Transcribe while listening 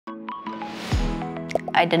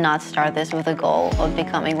I did not start this with a goal of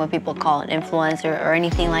becoming what people call an influencer or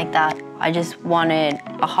anything like that. I just wanted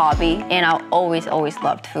a hobby, and I always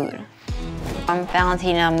loved food. I'm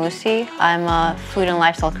Valentina Mussi. I'm a food and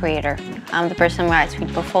lifestyle creator. I'm the person behind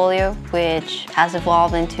Sweet Portfolio, which has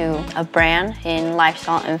evolved into a brand in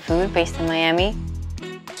lifestyle and food based in Miami.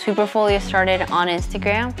 Sweet Portfolio started on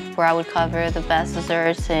Instagram, where I would cover the best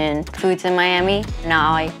desserts and foods in Miami.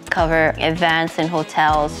 Now I cover events and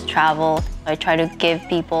hotels, travel. I try to give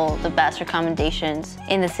people the best recommendations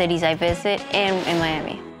in the cities I visit and in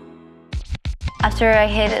Miami. After I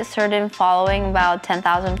hit a certain following, about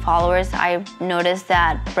 10,000 followers, I noticed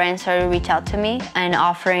that brands started to reach out to me and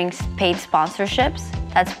offering paid sponsorships.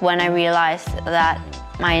 That's when I realized that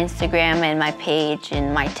my Instagram and my page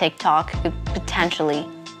and my TikTok could potentially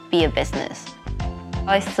be a business.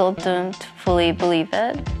 I still don't fully believe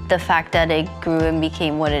it. The fact that it grew and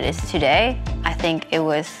became what it is today, I think it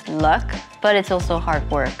was luck, but it's also hard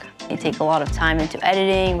work. You take a lot of time into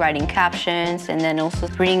editing, writing captions, and then also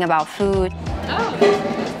reading about food.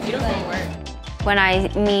 Oh, beautiful work. When I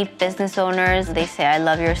meet business owners, they say, I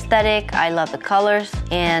love your aesthetic, I love the colors,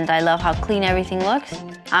 and I love how clean everything looks.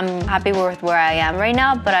 I'm happy with where I am right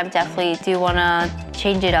now, but I definitely do want to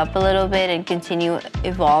change it up a little bit and continue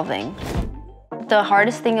evolving. The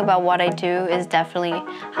hardest thing about what I do is definitely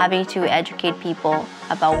having to educate people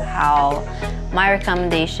about how my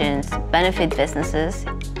recommendations benefit businesses.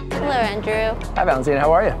 Hello, Andrew. Hi, Valentina.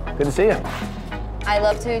 How are you? Good to see you. I'd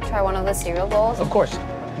love to try one of the cereal bowls. Of course.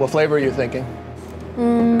 What flavor are you thinking?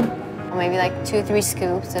 Maybe like 2 or 3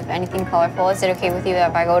 scoops of anything colorful. Is it okay with you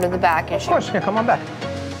if I go to the back and Of course. Here, come on back.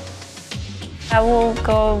 I will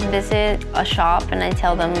go visit a shop and I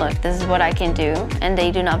tell them, look, this is what I can do, and they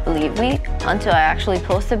do not believe me until I actually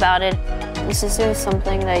post about it. This is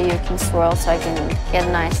something that you can swirl so I can get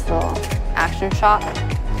a nice little action shot.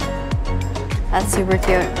 That's super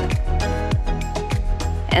cute.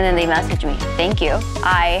 And then they message me, thank you.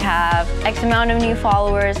 I have X amount of new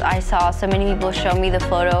followers. I saw so many people show me the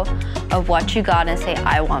photo of what you got and say,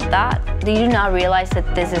 I want that. They do not realize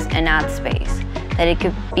that this is an ad space, that it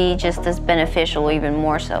could be just as beneficial, even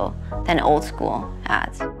more so, than old school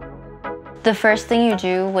ads. The first thing you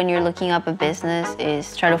do when you're looking up a business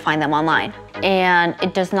is try to find them online. And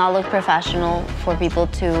it does not look professional for people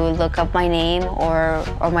to look up my name or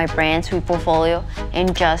my brand, Sweet Portfolio,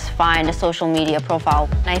 and just find a social media profile.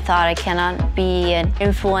 I thought I cannot be an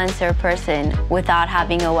influencer person without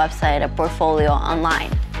having a website, a portfolio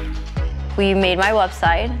online. We made my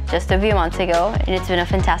website just a few months ago, and it's been a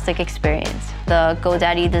fantastic experience. The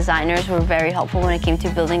GoDaddy designers were very helpful when it came to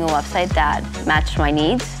building a website that matched my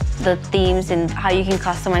needs. The themes and how you can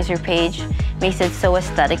customize your page makes it so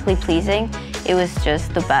aesthetically pleasing. It was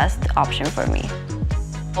just the best option for me.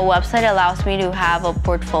 A website allows me to have a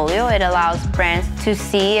portfolio. It allows brands to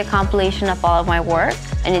see a compilation of all of my work,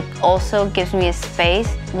 and it also gives me a space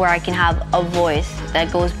where I can have a voice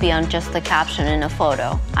that goes beyond just the caption in a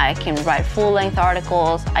photo. I can write full-length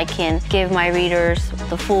articles. I can give my readers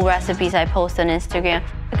the full recipes I post on Instagram.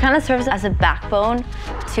 It kind of serves as a backbone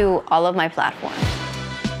to all of my platforms.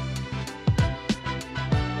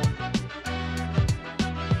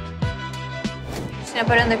 Should I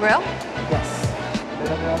put it in the grill? Yes.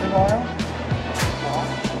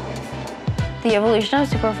 The evolution of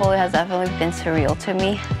Sweet Portfolio has definitely been surreal to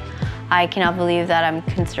me. I cannot believe that I'm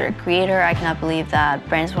considered a creator. I cannot believe that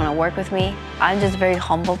brands want to work with me. I'm just very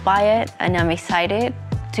humbled by it, and I'm excited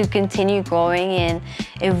to continue growing and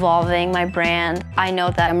evolving my brand. I know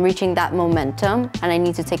that I'm reaching that momentum, and I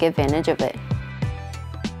need to take advantage of it.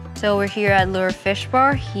 So we're here at Lure Fish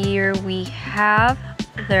Bar. Here we have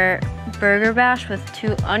their burger bash with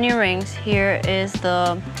 2 onion rings. Here is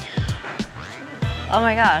the, oh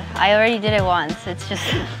my God, I already did it once. It's just,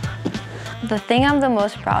 the thing I'm the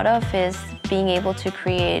most proud of is being able to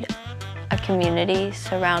create a community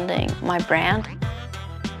surrounding my brand.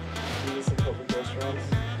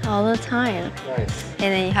 All the time. Nice.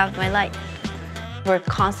 And then you have my light. We're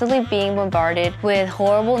constantly being bombarded with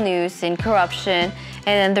horrible news and corruption, and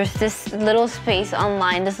then there's this little space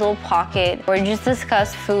online, this little pocket where you just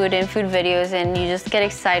discuss food and food videos, and you just get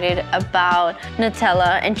excited about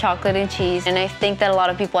Nutella and chocolate and cheese. And I think that a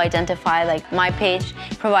lot of people identify, like, my page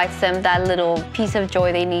provides them that little piece of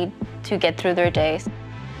joy they need to get through their days.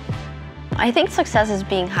 I think success is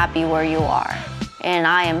being happy where you are, and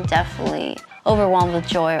I am definitely overwhelmed with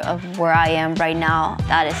joy of where I am right now.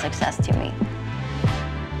 That is success to me.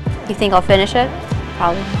 You think I'll finish it?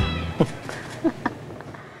 Probably.